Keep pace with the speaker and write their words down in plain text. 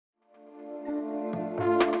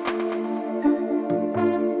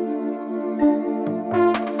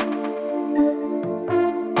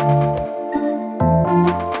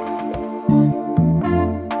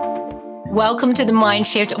welcome to the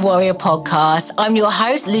Mindshift Warrior podcast. I'm your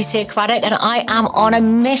host, Lucia Craddock, and I am on a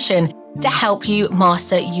mission to help you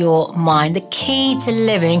master your mind. The key to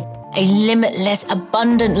living a limitless,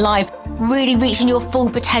 abundant life, really reaching your full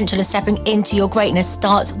potential and stepping into your greatness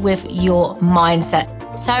starts with your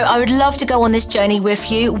mindset. So I would love to go on this journey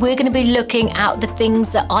with you. We're going to be looking at the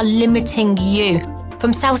things that are limiting you,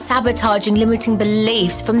 from self-sabotaging, limiting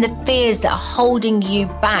beliefs, from the fears that are holding you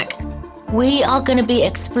back. We are going to be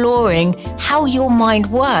exploring how your mind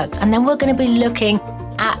works, and then we're going to be looking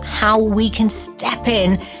at how we can step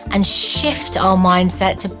in and shift our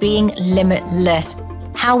mindset to being limitless,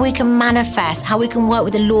 how we can manifest, how we can work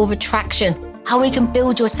with the law of attraction, how we can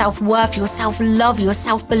build your self-worth, your self-love, your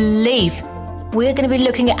self-belief. We're going to be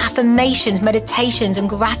looking at affirmations, meditations, and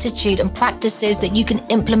gratitude and practices that you can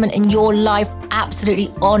implement in your life. Absolutely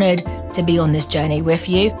honored to be on this journey with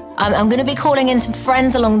you. I'm going to be calling in some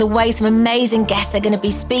friends along the way. Some amazing guests are going to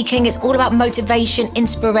be speaking. It's all about motivation,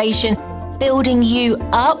 inspiration, building you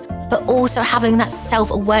up, but also having that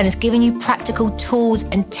self-awareness, giving you practical tools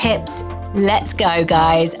and tips. Let's go,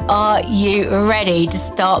 guys. Are you ready to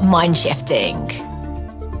start mind shifting?